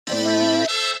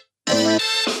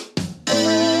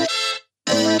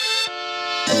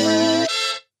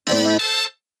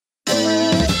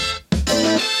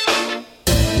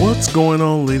going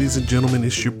on, ladies and gentlemen?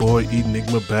 It's your boy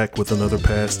Enigma back with another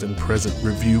past and present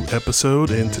review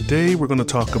episode, and today we're going to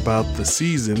talk about the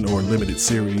season or limited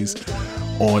series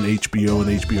on HBO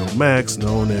and HBO Max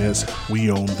known as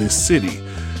We Own This City.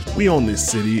 We Own This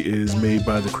City is made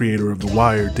by the creator of The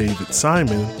Wire, David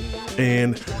Simon,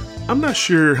 and I'm not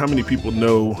sure how many people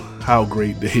know how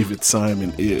great David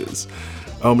Simon is.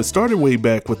 It started way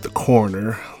back with The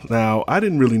Corner. Now, I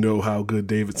didn't really know how good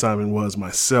David Simon was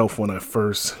myself when I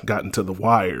first got into The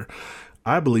Wire.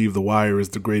 I believe The Wire is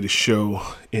the greatest show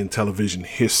in television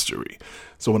history.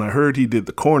 So when I heard he did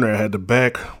The Corner, I had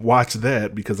to watch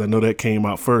that because I know that came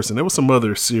out first. And there was some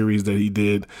other series that he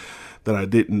did that I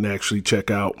didn't actually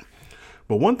check out.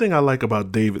 But one thing I like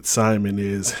about David Simon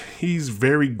is he's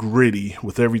very gritty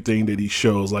with everything that he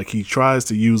shows. Like, he tries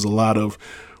to use a lot of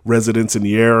residents in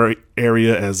the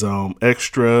area as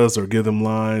extras or give them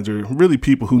lines, or really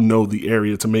people who know the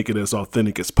area, to make it as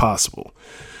authentic as possible.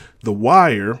 The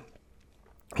Wire,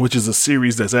 which is a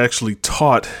series that's actually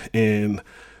taught in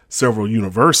several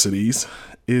universities,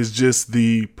 is just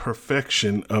the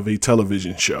perfection of a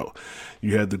television show.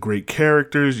 You had the great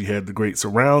characters, you had the great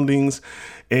surroundings,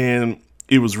 and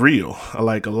it was real.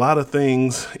 Like, a lot of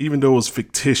things, even though it was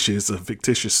fictitious, a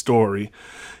fictitious story,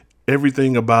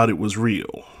 everything about it was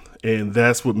real. And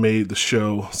that's what made the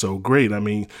show so great. I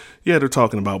mean, yeah, they're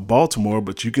talking about Baltimore,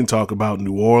 but you can talk about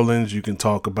New Orleans, you can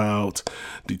talk about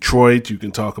Detroit, you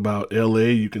can talk about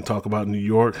LA, you can talk about New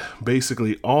York.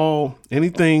 Basically,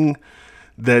 anything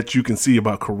that you can see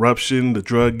about corruption, the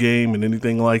drug game, and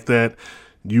anything like that,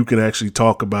 you can actually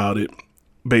talk about it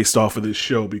based off of this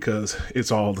show because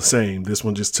it's all the same.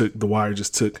 The Wire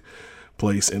just took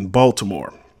place in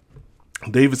Baltimore.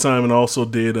 David Simon also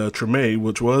did Treme,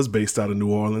 which was based out of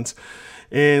New Orleans.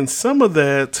 And some of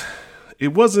that,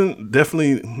 it wasn't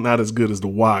definitely not as good as The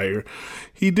Wire.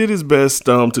 He did his best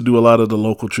to do a lot of the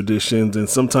local traditions, and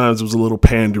sometimes it was a little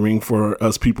pandering for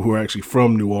us people who are actually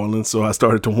from New Orleans. So I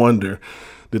started to wonder,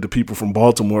 did the people from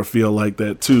Baltimore feel like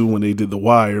that too when they did The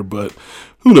Wire? But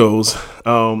who knows?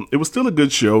 It was still a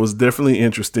good show. It was definitely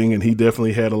interesting, and he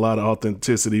definitely had a lot of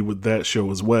authenticity with that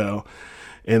show as well.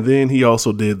 And then he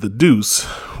also did The Deuce,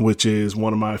 which is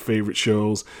one of my favorite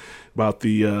shows about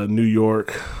the New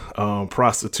York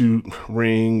prostitute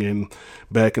ring, and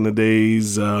back in the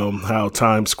days, how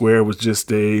Times Square was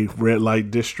just a red light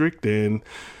district, and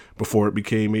before it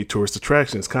became a tourist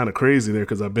attraction. It's kind of crazy there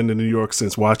because I've been to New York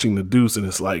since watching The Deuce, and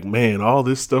it's like, man, all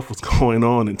this stuff was going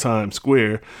on in Times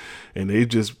Square, and they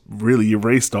just really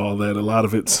erased all that. A lot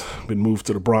of it's been moved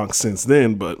to the Bronx since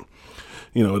then, but,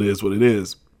 you know, it is what it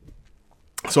is.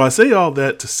 So I say all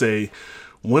that to say,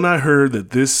 when I heard that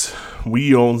this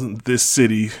We Own This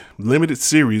City limited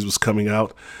series was coming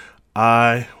out,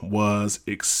 I was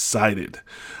excited.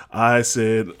 I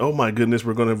said, oh my goodness,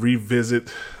 we're going to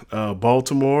revisit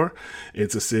Baltimore.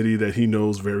 It's a city that he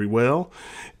knows very well.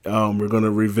 We're going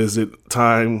to revisit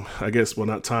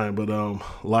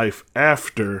life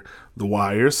after The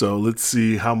Wire. So let's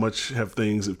see how much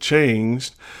things have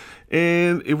changed.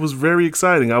 And it was very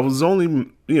exciting. I was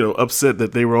only, upset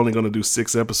that they were only going to do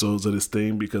 6 episodes of this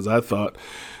thing because I thought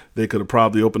they could have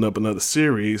probably opened up another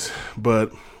series.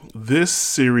 But this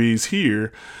series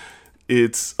here,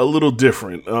 it's a little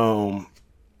different.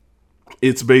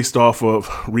 It's based off of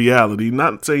reality.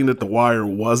 Not saying that The Wire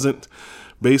wasn't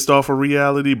based off of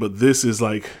reality, but this is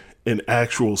like an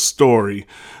actual story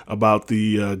about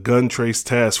the Gun Trace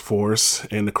Task Force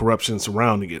and the corruption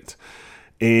surrounding it.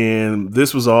 And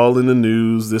this was all in the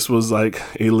news. This was like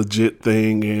a legit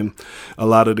thing. And a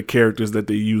lot of the characters that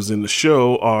they use in the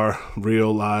show are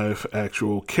real live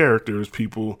actual characters,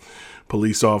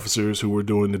 police officers who were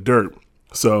doing the dirt.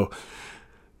 So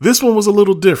this one was a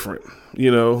little different.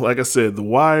 Like I said, The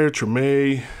Wire,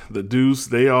 Treme, The Deuce,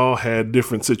 they all had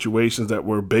different situations that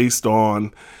were based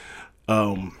on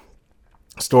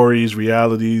stories,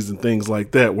 realities, and things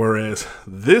like that. Whereas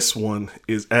this one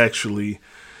is actually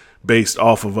based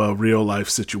off of a real life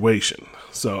situation.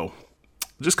 So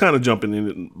just kind of jumping in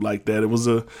it like that.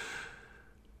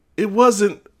 It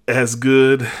wasn't as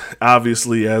good,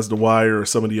 obviously, as The Wire or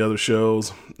some of the other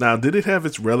shows. Now, did it have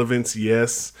its relevance?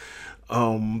 Yes.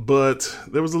 But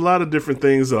there was a lot of different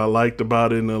things that I liked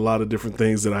about it and a lot of different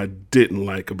things that I didn't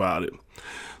like about it.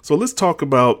 So let's talk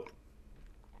about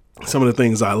some of the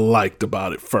things I liked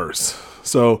about it first.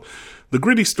 So the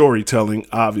gritty storytelling,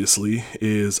 obviously,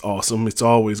 is awesome. It's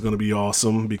always going to be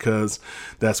awesome because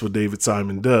that's what David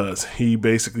Simon does. He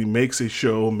basically makes a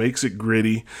show, makes it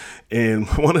gritty. And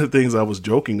one of the things I was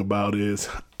joking about is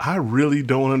I really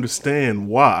don't understand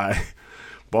why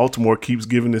Baltimore keeps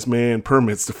giving this man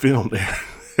permits to film there.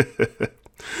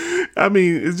 I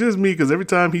mean, it's just me because every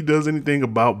time he does anything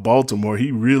about Baltimore,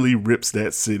 he really rips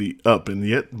that city up. And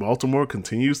yet Baltimore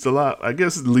continues to lie. I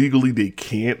guess legally they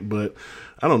can't, but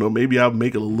I don't know. Maybe I'll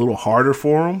make it a little harder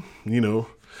for them.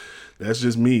 That's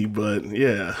just me. But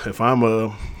yeah, if I'm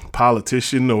a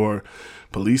politician or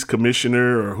police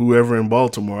commissioner or whoever in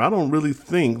Baltimore, I don't really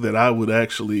think that I would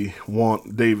actually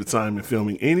want David Simon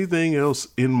filming anything else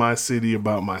in my city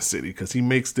about my city, because he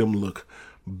makes them look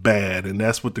bad. And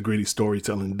that's what the gritty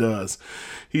storytelling does.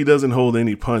 He doesn't hold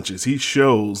any punches. He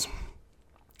shows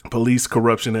police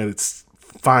corruption at its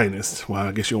finest. Well,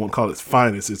 I guess you won't call it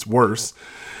finest. It's worse.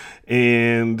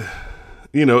 And,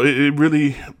 it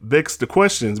really begs the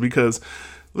questions, because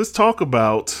let's talk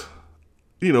about,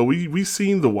 we've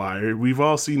seen The Wire. We've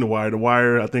all seen The Wire. The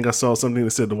Wire, I think I saw something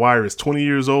that said The Wire is 20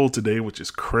 years old today, which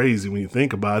is crazy when you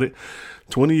think about it.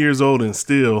 20 years old and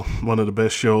still one of the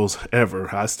best shows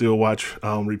ever. I still watch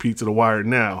repeats of The Wire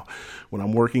now when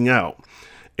I'm working out.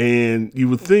 And you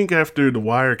would think after The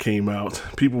Wire came out,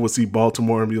 people would see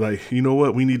Baltimore and be like, you know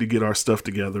what, we need to get our stuff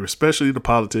together, especially the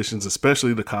politicians,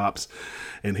 especially the cops.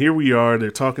 And here we are. They're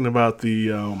talking about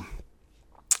the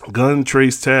gun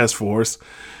trace task force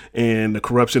and the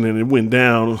corruption, and it went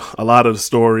down. A lot of the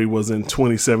story was in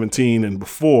 2017 and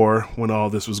before, when all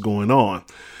this was going on.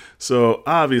 So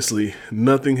obviously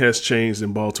nothing has changed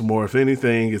in Baltimore. If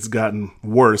anything, it's gotten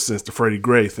worse since the Freddie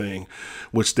Gray thing,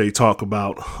 which they talk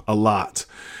about a lot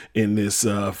in this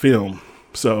film.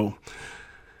 So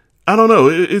I don't know.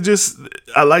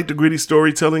 I like the gritty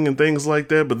storytelling and things like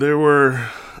that, but there were,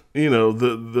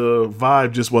 the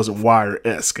vibe just wasn't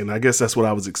Wire-esque. And I guess that's what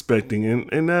I was expecting.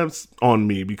 And that's on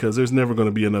me, because there's never going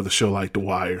to be another show like The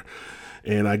Wire.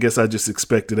 And I guess I just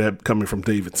expected that coming from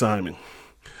David Simon.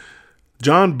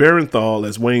 Jon Bernthal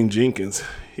as Wayne Jenkins,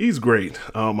 he's great.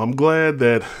 I'm glad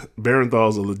that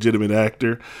Bernthal's a legitimate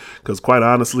actor, because quite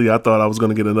honestly, I thought I was going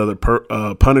to get another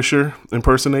Punisher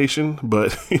impersonation,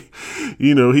 but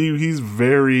he's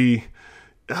very,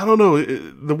 I don't know,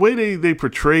 the way they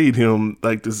portrayed him,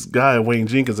 like this guy Wayne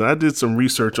Jenkins. And I did some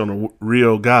research on a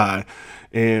real guy,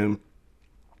 and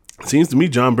it seems to me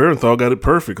Jon Bernthal got it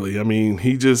perfectly. I mean,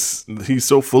 he's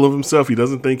so full of himself. He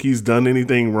doesn't think he's done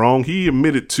anything wrong. He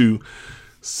admitted to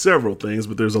several things,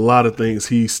 but there's a lot of things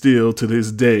he still to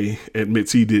this day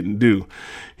admits he didn't do.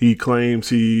 He claims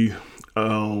he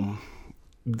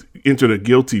entered a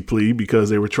guilty plea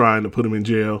because they were trying to put him in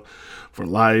jail for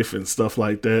life and stuff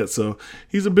like that. So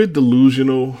he's a bit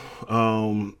delusional.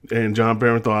 And Jon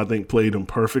Bernthal, I think, played him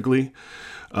perfectly.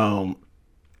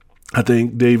 I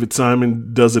think David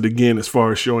Simon does it again as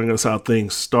far as showing us how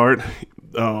things start.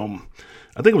 I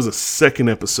think it was a second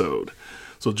episode.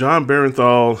 So Jon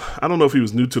Bernthal, I don't know if he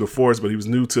was new to the force, but he was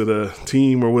new to the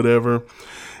team or whatever.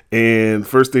 And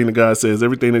first thing the guy says,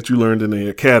 everything that you learned in the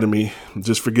academy,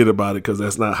 just forget about it, because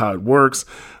that's not how it works.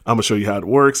 I'm going to show you how it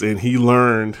works. And he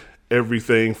learned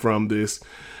everything from this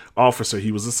officer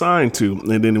he was assigned to.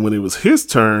 And then when it was his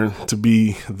turn to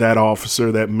be that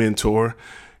officer, that mentor,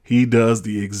 he does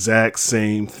the exact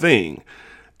same thing.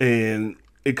 And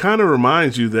it kind of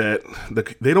reminds you that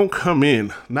they don't come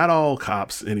in, not all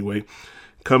cops anyway,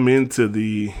 come into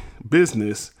the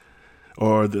business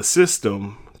or the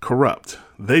system corrupt.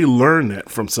 They learn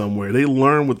that from somewhere. They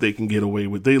learn what they can get away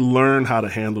with. They learn how to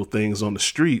handle things on the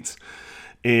streets.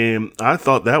 And I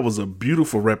thought that was a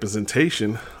beautiful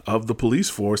representation of the police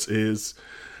force, is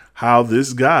how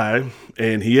this guy,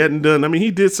 and he hadn't done, I mean, he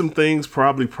did some things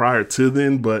probably prior to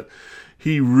then, but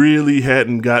he really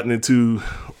hadn't gotten into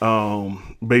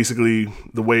basically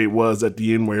the way it was at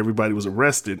the end where everybody was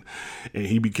arrested, and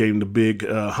he became the big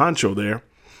honcho there.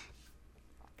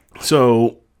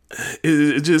 So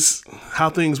it just how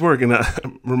things work. And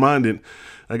I'm reminded,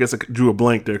 I guess I drew a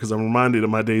blank there, because I'm reminded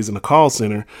of my days in the call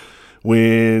center.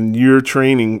 When you're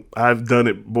training, I've done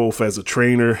it both as a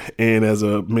trainer and as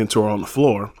a mentor on the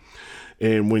floor.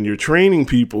 And when you're training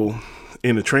people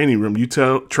in the training room, you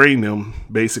train them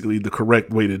basically the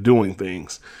correct way to doing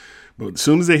things. But as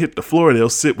soon as they hit the floor, they'll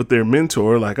sit with their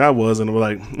mentor like I was, and we're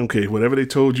like, okay, whatever they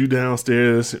told you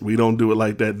downstairs, we don't do it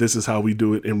like that. This is how we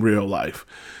do it in real life.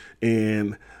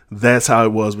 And that's how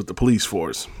it was with the police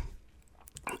force.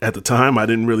 At the time, I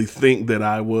didn't really think that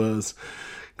I was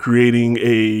creating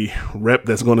a rep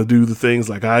that's going to do the things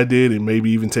like I did, and maybe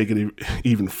even take it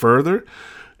even further.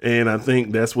 And I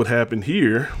think that's what happened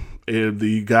here.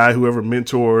 The guy, whoever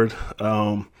mentored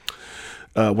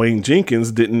Wayne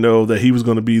Jenkins, didn't know that he was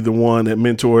going to be the one that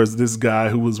mentors this guy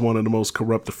who was one of the most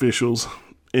corrupt officials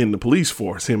in the police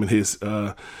force, him and his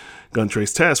gun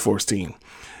trace task force team.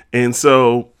 And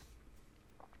so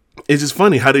it's just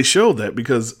funny how they showed that,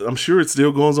 because I'm sure it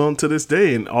still goes on to this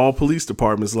day in all police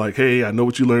departments. Like, hey, I know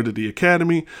what you learned at the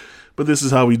academy, but this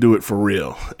is how we do it for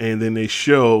real. And then they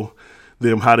show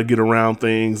them how to get around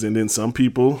things. And then some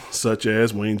people, such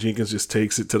as Wayne Jenkins, just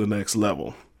takes it to the next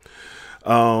level.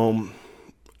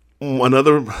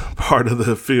 Another part of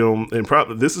the film, and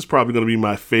this is probably going to be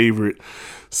my favorite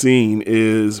scene,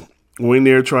 is when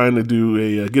they're trying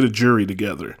to get a jury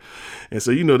together. And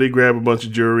so, they grab a bunch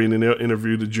of jury and then they'll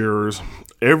interview the jurors.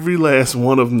 Every last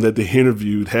one of them that they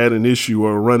interviewed had an issue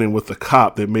or a run-in with the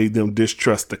cop that made them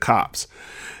distrust the cops.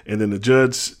 And then the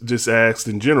judge just asked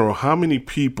in general, how many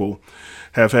people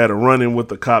have had a run-in with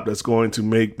the cop that's going to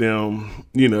make them,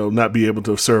 not be able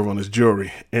to serve on his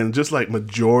jury? And just like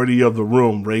majority of the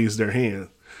room raised their hand.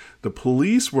 The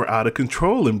police were out of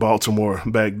control in Baltimore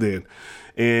back then.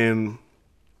 And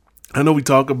I know we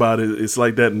talk about it, it's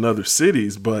like that in other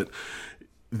cities, but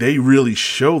they really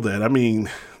show that. I mean,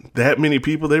 that many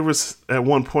people, there was at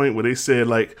one point where they said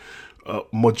like a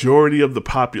majority of the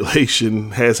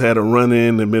population has had a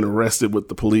run-in and been arrested with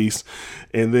the police.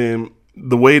 And then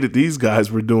the way that these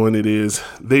guys were doing it is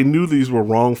they knew these were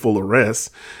wrongful arrests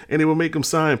and they would make them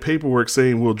sign paperwork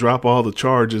saying we'll drop all the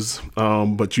charges,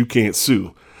 but you can't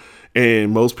sue.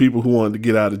 And most people who wanted to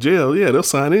get out of jail, they'll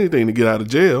sign anything to get out of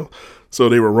jail. So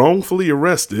they were wrongfully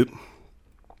arrested.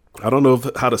 I don't know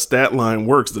how the stat line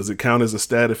works. Does it count as a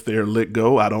stat if they're let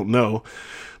go? I don't know.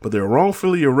 But they're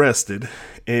wrongfully arrested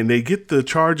and they get the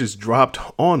charges dropped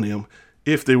on them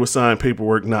if they were signed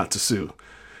paperwork not to sue.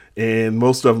 And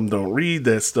most of them don't read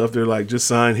that stuff. They're like, just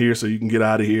sign here so you can get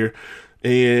out of here.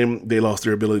 And they lost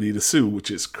their ability to sue, which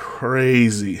is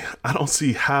crazy. I don't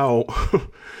see how,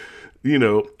 I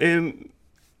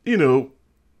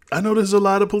know there's a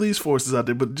lot of police forces out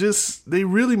there, but they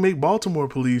really make Baltimore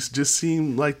police just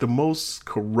seem like the most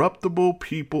corruptible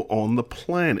people on the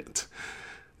planet.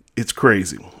 It's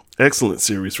crazy. Excellent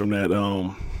series from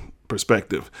that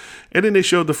perspective. And then they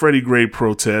showed the Freddie Gray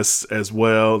protests as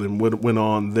well and what went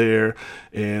on there.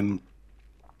 And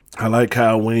I like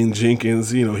how Wayne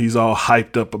Jenkins, he's all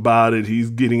hyped up about it. He's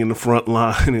getting in the front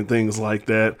line and things like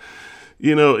that.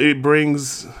 It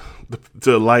brings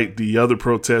to light the other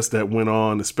protests that went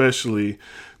on, especially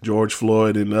George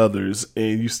Floyd and others.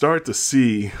 And you start to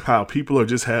see how people are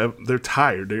they're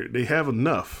tired. They have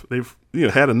enough. They've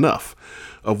had enough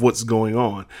of what's going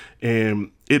on.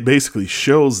 And it basically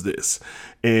shows this.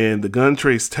 And the Gun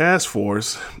Trace Task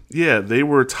Force, they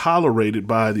were tolerated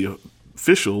by the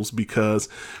officials because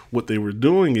what they were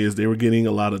doing is they were getting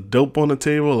a lot of dope on the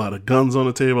table, a lot of guns on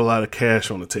the table, a lot of cash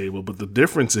on the table. But the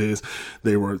difference is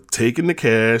they were taking the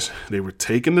cash, they were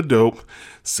taking the dope,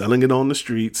 selling it on the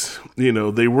streets.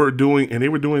 They were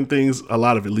doing things, a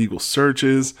lot of illegal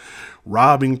searches,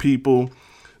 robbing people.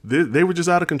 They were just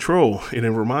out of control. And it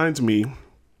reminds me,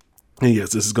 and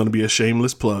yes, this is going to be a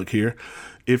shameless plug here.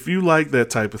 If you like that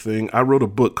type of thing, I wrote a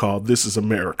book called This Is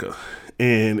America.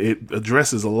 And it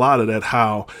addresses a lot of that,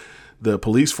 how the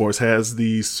police force has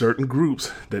these certain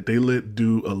groups that they let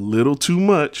do a little too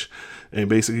much and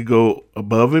basically go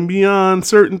above and beyond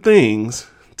certain things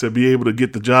to be able to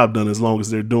get the job done as long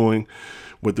as they're doing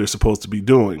what they're supposed to be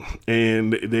doing.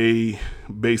 And they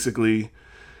basically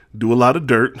do a lot of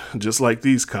dirt, just like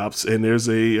these cops. And there's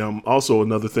also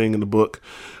another thing in the book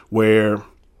where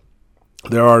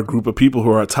there are a group of people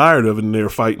who are tired of it and they're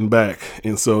fighting back.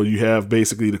 And so you have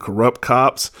basically the corrupt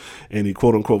cops and the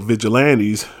quote unquote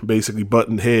vigilantes basically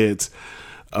butting heads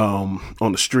on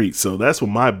the street. So that's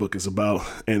what my book is about.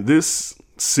 And this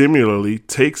similarly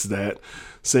takes that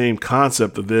same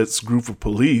concept of this group of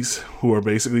police who are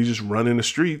basically just running the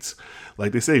streets.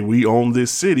 Like they say, we own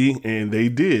this city, and they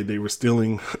did. They were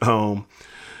stealing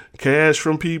cash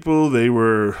from people. They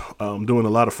were doing a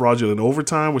lot of fraudulent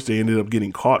overtime, which they ended up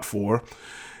getting caught for.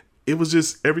 It was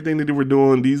just everything that they were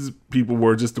doing. These people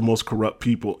were just the most corrupt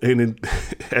people. And then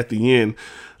at the end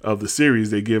of the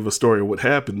series, they give a story of what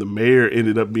happened. The mayor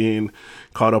ended up being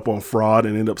caught up on fraud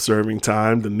and ended up serving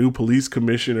time. The new police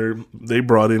commissioner they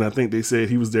brought in, I think they said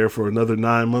he was there for another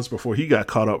 9 months before he got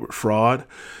caught up with fraud.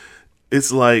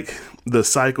 It's like the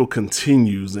cycle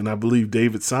continues. And I believe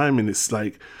David Simon is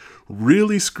like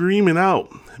really screaming out,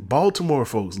 Baltimore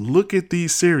folks, look at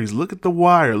these series, look at The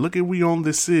Wire, look at We Own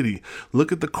This City,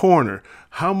 look at The Corner.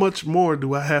 How much more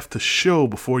do I have to show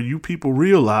before you people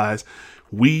realize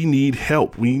we need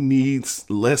help? We need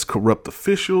less corrupt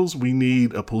officials. We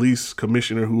need a police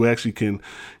commissioner who actually can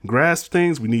grasp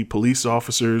things. We need police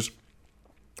officers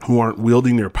who aren't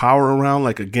wielding their power around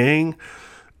like a gang.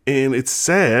 And it's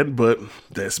sad, but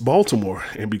that's Baltimore.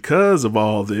 And because of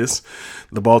all this,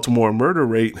 the Baltimore murder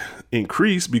rate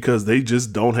increased because they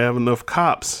just don't have enough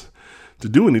cops to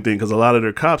do anything, because a lot of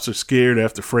their cops are scared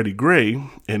after Freddie Gray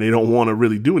and they don't want to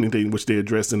really do anything, which they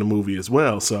addressed in the movie as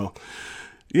well. So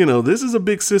This is a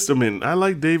big system, and I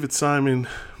like David Simon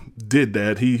did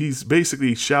that. He's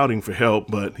basically shouting for help,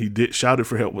 but he did shouted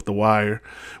for help with The Wire,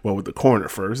 well, with The Corner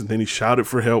first, and then he shouted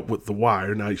for help with The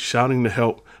Wire. Now he's shouting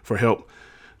for help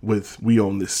with We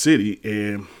Own This City,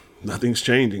 and nothing's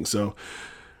changing. So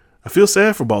I feel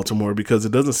sad for Baltimore because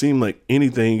it doesn't seem like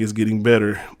anything is getting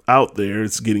better out there.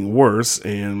 It's getting worse,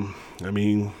 and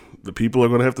the people are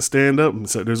going to have to stand up, and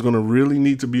so there's going to really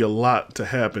need to be a lot to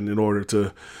happen in order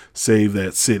to save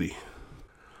that city.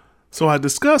 So I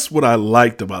discussed what I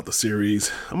liked about the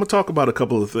series. I'm going to talk about a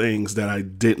couple of things that I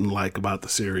didn't like about the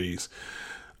series.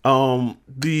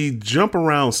 The jump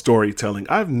around storytelling,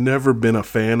 I've never been a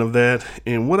fan of that.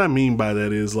 And what I mean by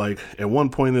that is, like, at one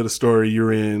point of the story,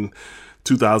 you're in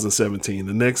 2017.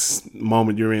 The next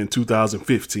moment you're in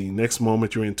 2015. Next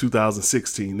moment you're in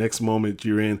 2016. Next moment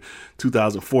you're in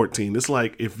 2014. It's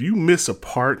like if you miss a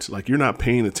part, like you're not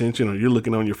paying attention or you're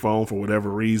looking on your phone for whatever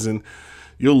reason,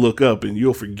 you'll look up and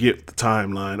you'll forget the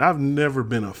timeline. I've never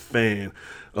been a fan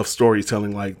of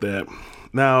storytelling like that.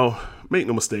 Now, make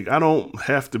no mistake, I don't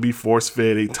have to be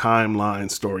force-fed a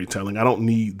timeline storytelling. I don't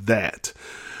need that.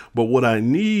 But what I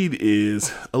need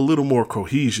is a little more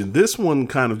cohesion. This one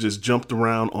kind of just jumped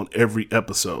around on every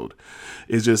episode.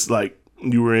 It's just like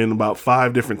you were in about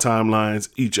 5 different timelines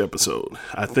each episode.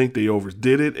 I think they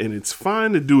overdid it, and it's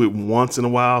fine to do it once in a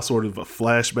while, sort of a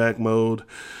flashback mode.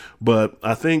 But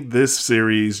I think this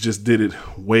series just did it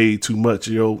way too much.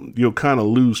 You'll kind of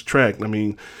lose track.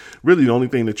 Really the only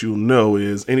thing that you'll know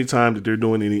is anytime that they're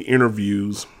doing any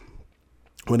interviews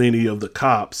with any of the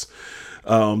cops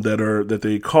that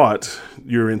they caught,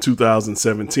 you're in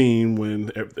 2017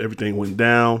 when everything went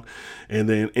down. And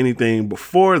then anything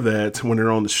before that, when they're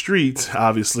on the streets,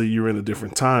 obviously you're in a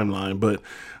different timeline. But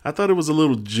I thought it was a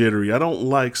little jittery. I don't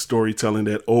like storytelling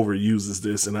that overuses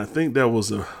this, and I think that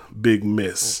was a big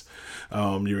miss.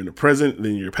 You're in the present,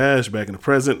 then you're past, back in the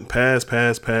present, past.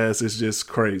 It's just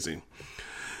crazy.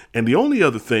 And the only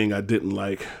other thing I didn't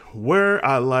like, where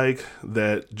I like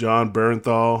that Jon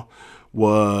Bernthal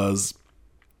was,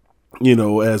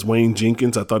 as Wayne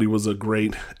Jenkins, I thought he was a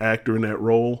great actor in that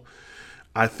role.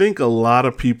 I think a lot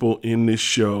of people in this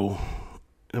show,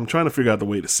 I'm trying to figure out the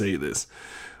way to say this.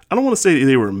 I don't want to say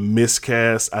they were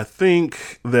miscast. I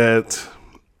think that,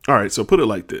 all right, so put it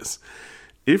like this.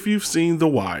 If you've seen The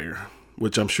Wire,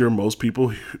 which I'm sure most people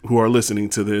who are listening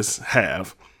to this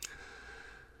have,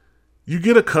 you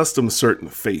get accustomed to certain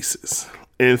faces.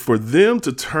 And for them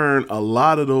to turn a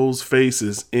lot of those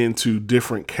faces into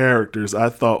different characters, I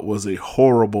thought was a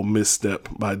horrible misstep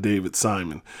by David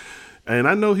Simon. And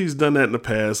I know he's done that in the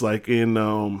past, like in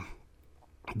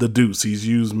The Deuce. He's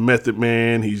used Method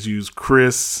Man, he's used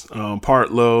Chris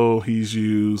Partlow, he's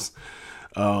used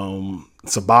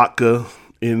Sabaka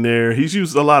in there. He's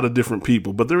used a lot of different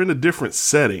people, but they're in a different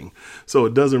setting. So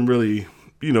it doesn't really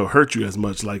hurt you as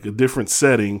much. Like a different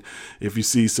setting, if you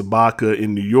see Sabaka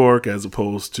in New York as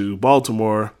opposed to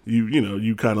Baltimore,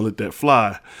 you kind of let that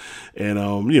fly. And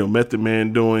Method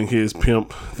Man doing his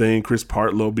pimp thing, Chris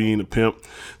Partlow being a pimp.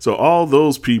 So all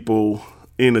those people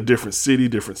in a different city,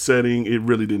 different setting, it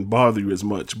really didn't bother you as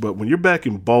much. But when you're back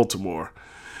in Baltimore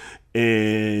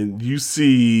and you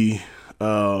see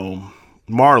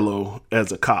Marlo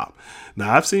as a cop.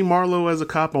 Now, I've seen Marlo as a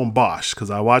cop on Bosch because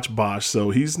I watch Bosch, so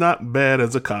he's not bad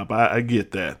as a cop. I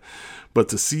get that. But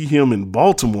to see him in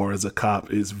Baltimore as a cop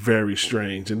is very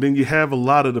strange. And then you have a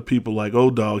lot of the people like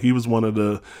O-Dog. He was one of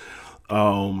the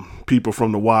people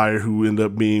from The Wire who ended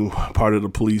up being part of the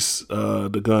police,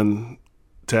 the gun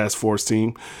task force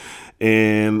team.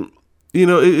 And,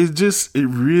 it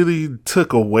really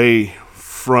took away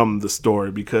from the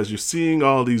story because you're seeing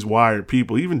all these Wired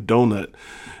people, even Donut.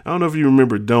 I don't know if you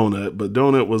remember Donut, but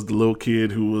Donut was the little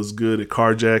kid who was good at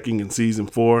carjacking in season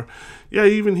 4. Yeah,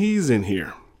 even he's in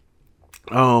here.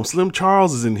 Slim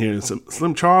Charles is in here.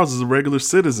 Slim Charles is a regular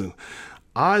citizen.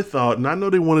 I thought, and I know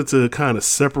they wanted to kind of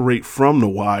separate from The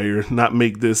Wire, not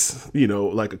make this,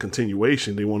 like a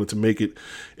continuation. They wanted to make it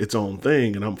its own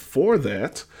thing, and I'm for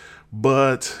that.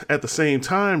 But at the same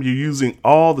time, you're using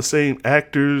all the same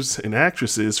actors and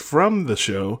actresses from the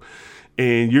show,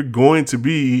 and you're going to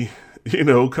be,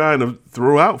 kind of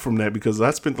throw out from that because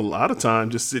I spent a lot of time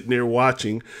just sitting there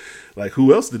watching, like,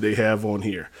 who else did they have on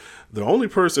here? The only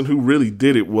person who really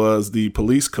did it was the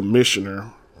police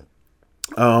commissioner.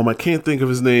 I can't think of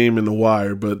his name in The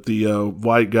Wire, but the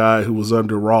white guy who was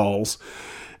under Rawls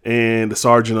and the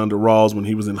sergeant under Rawls when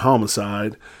he was in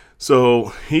Homicide.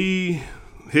 So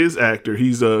his actor,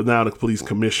 he's now the police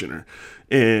commissioner.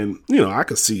 And, I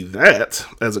could see that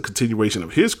as a continuation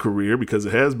of his career because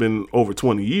it has been over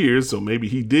 20 years. So maybe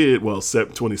he did,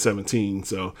 2017.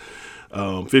 So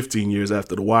 15 years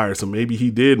after The Wire. So maybe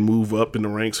he did move up in the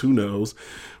ranks, who knows?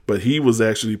 But he was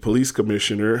actually police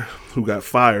commissioner who got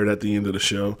fired at the end of the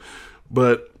show.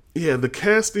 But yeah, the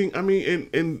casting, I mean,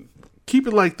 and keep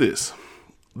it like this.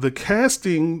 The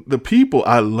casting, the people,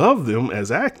 I love them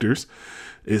as actors.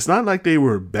 It's not like they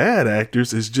were bad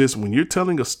actors. It's just when you're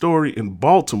telling a story in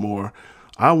Baltimore,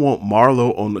 I want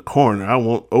Marlo on the corner. I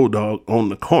want O-Dog on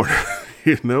the corner.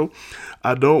 You know,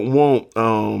 I don't want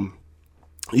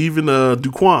even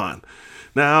Duquan.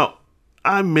 Now,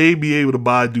 I may be able to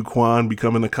buy Duquan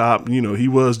becoming a cop. You know, he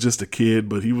was just a kid,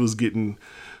 but he was getting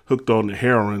hooked on the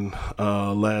heroin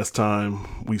last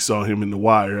time we saw him in The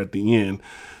Wire at the end.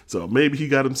 So maybe he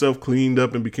got himself cleaned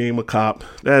up and became a cop.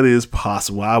 That is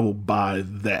possible. I will buy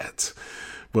that.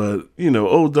 But, you know,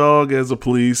 O-Dog as a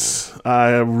police,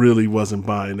 I really wasn't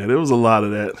buying that. There was a lot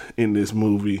of that in this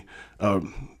movie,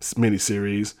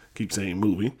 miniseries, keep saying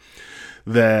movie,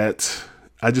 that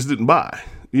I just didn't buy.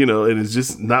 You know, and it's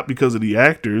just not because of the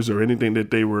actors or anything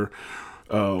that they were,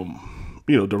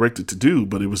 directed to do.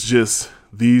 But it was just,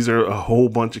 these are a whole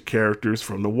bunch of characters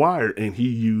from The Wire, and he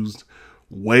used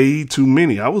way too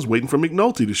many. I was waiting for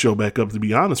McNulty to show back up, to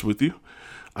be honest with you.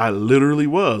 I literally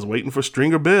was waiting for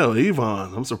Stringer Bell,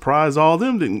 Avon. I'm surprised all of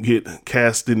them didn't get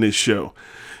cast in this show.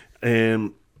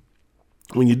 And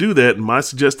when you do that, my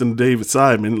suggestion to David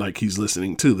Simon, like he's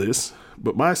listening to this,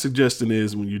 but my suggestion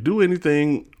is when you do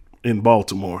anything in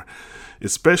Baltimore,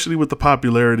 especially with the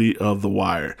popularity of The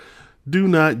Wire, do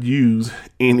not use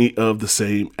any of the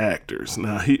same actors.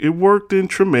 Now, it worked in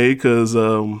Treme because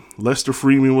Lester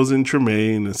Freeman was in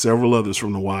Treme and several others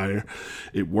from The Wire.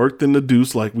 It worked in The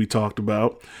Deuce, like we talked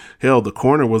about. Hell, The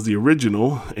Corner was the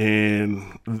original,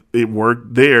 and it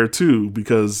worked there too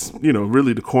because, you know,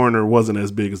 really The Corner wasn't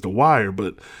as big as The Wire.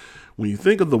 But when you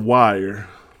think of The Wire,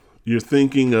 you're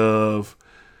thinking of,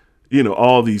 you know,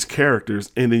 all these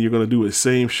characters, and then you're going to do the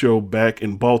same show back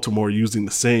in Baltimore using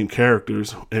the same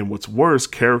characters. And what's worse,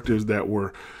 characters that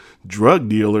were drug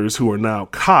dealers who are now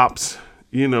cops.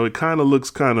 You know, it kind of looks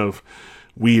kind of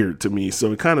weird to me.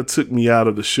 So it kind of took me out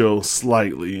of the show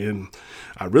slightly. And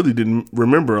I really didn't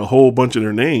remember a whole bunch of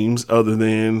their names other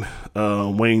than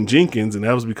Wayne Jenkins. And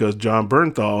that was because John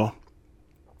Bernthal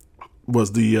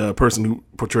was the person who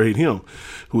portrayed him,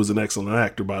 who was an excellent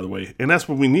actor, by the way. And that's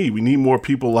what we need. We need more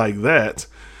people like that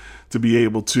to be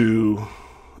able to,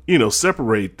 you know,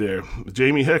 separate there.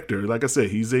 Jamie Hector, like I said,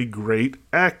 he's a great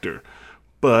actor,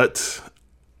 but,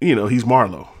 you know, he's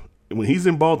Marlo. When he's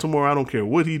in Baltimore, I don't care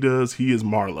what he does, he is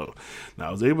Marlo. Now,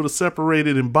 I was able to separate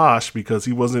it in Bosch because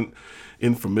he wasn't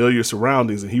in familiar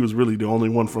surroundings, and he was really the only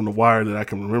one from The Wire that I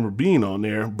can remember being on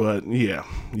there. But yeah,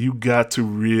 you got to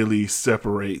really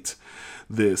separate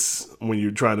this when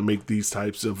you're trying to make these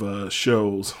types of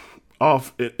shows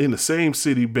off in the same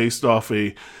city based off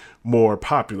a more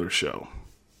popular show.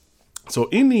 So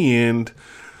in the end,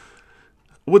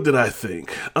 what did I think?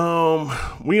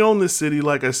 We own this city,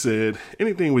 like I said.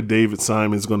 Anything with David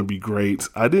Simon is going to be great.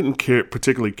 I didn't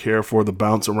particularly care for the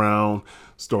bounce around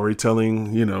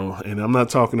storytelling, you know, and I'm not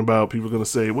talking about people going to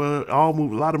say, well, a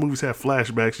lot of movies have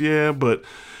flashbacks. Yeah, but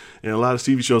and a lot of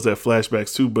TV shows have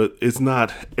flashbacks too, but it's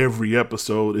not every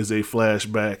episode is a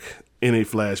flashback in a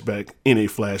flashback in a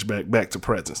flashback back to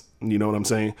present. You know what I'm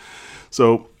saying?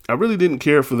 So I really didn't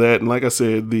care for that. And like I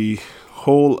said, the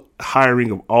whole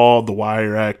hiring of all the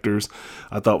Wire actors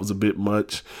I thought was a bit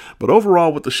much. But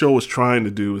overall, what the show was trying to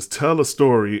do is tell a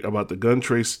story about the Gun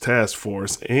Trace Task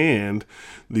Force and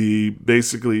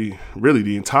basically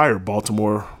the entire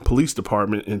Baltimore Police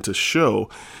Department, and to show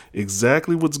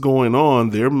exactly what's going on,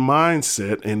 their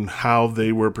mindset, and how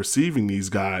they were perceiving these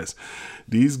guys.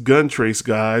 These Gun Trace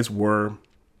guys were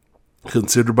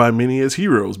considered by many as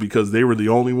heroes because they were the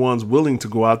only ones willing to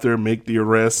go out there and make the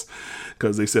arrests,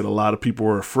 because they said a lot of people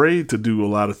were afraid to do a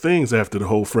lot of things after the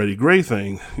whole Freddie Gray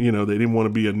thing. You know, they didn't want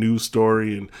to be a news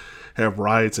story and have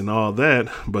riots and all that,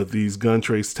 but these Gun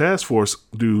Trace Task Force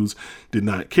dudes did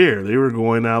not care. They were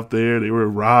going out there, they were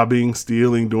robbing,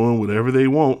 stealing, doing whatever they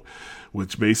want,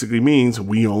 which basically means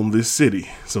we own this city.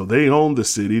 So they owned the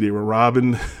city. They were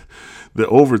robbing the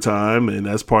overtime, and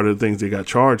that's part of the things they got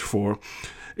charged for.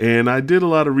 And I did a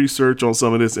lot of research on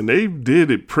some of this, and they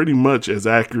did it pretty much as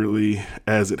accurately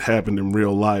as it happened in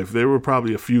real life. There were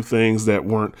probably a few things that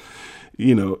weren't,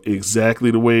 you know, exactly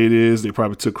the way it is. They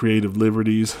probably took creative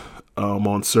liberties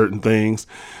on certain things,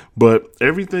 but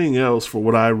everything else, for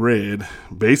what I read,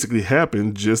 basically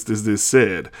happened just as this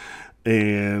said.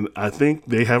 And I think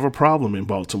they have a problem in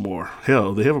Baltimore.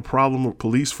 Hell, they have a problem with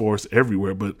police force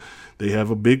everywhere, but they have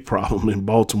a big problem in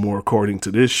Baltimore, according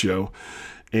to this show.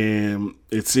 And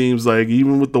it seems like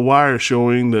even with The Wire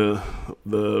showing the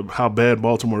how bad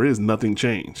Baltimore is, nothing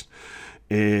changed.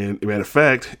 And matter of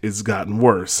fact, it's gotten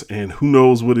worse. And who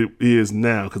knows what it is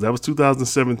now, because that was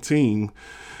 2017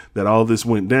 that all this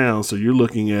went down. So you're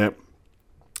looking at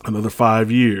another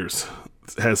 5 years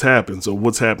has happened. So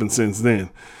what's happened since then?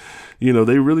 You know,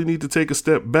 they really need to take a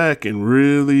step back and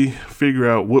really figure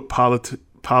out what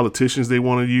politicians they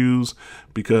want to use,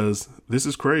 because this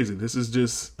is crazy. This is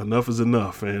just enough is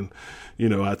enough. And, you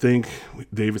know, I think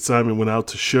David Simon went out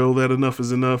to show that enough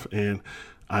is enough, and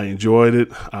I enjoyed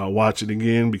it. I'll watch it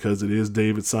again because it is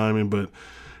David Simon, but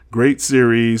great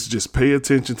series. Just pay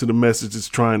attention to the message it's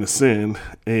trying to send.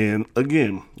 And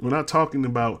again, we're not talking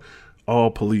about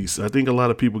all police. I think a lot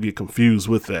of people get confused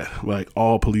with that. Like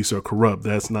all police are corrupt.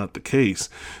 That's not the case.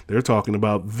 They're talking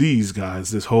about these guys,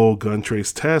 this whole gun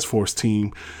trace task force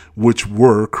team, which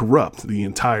were corrupt, the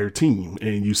entire team.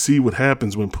 And you see what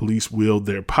happens when police wield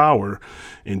their power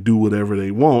and do whatever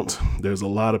they want. There's a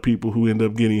lot of people who end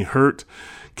up getting hurt,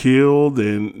 killed,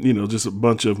 and, you know, just a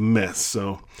bunch of mess.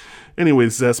 So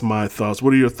anyways, that's my thoughts.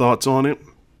 What are your thoughts on it?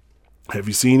 Have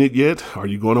you seen it yet? Are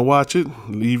you going to watch it?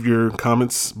 Leave your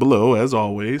comments below, as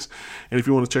always. And if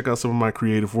you want to check out some of my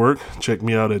creative work, check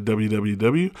me out at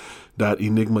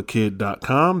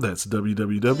www.enigmakid.com. That's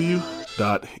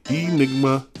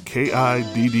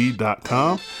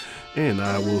www.enigmakid.com. And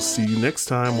I will see you next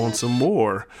time on some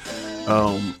more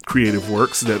creative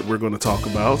works that we're going to talk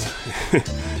about.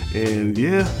 And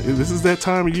yeah, this is that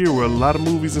time of year where a lot of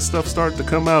movies and stuff start to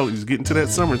come out. It's getting to that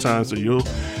summertime, so you'll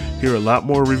hear a lot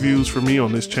more reviews from me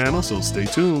on this channel, so stay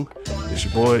tuned. It's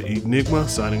your boy Enigma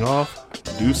signing off.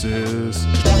 Deuces.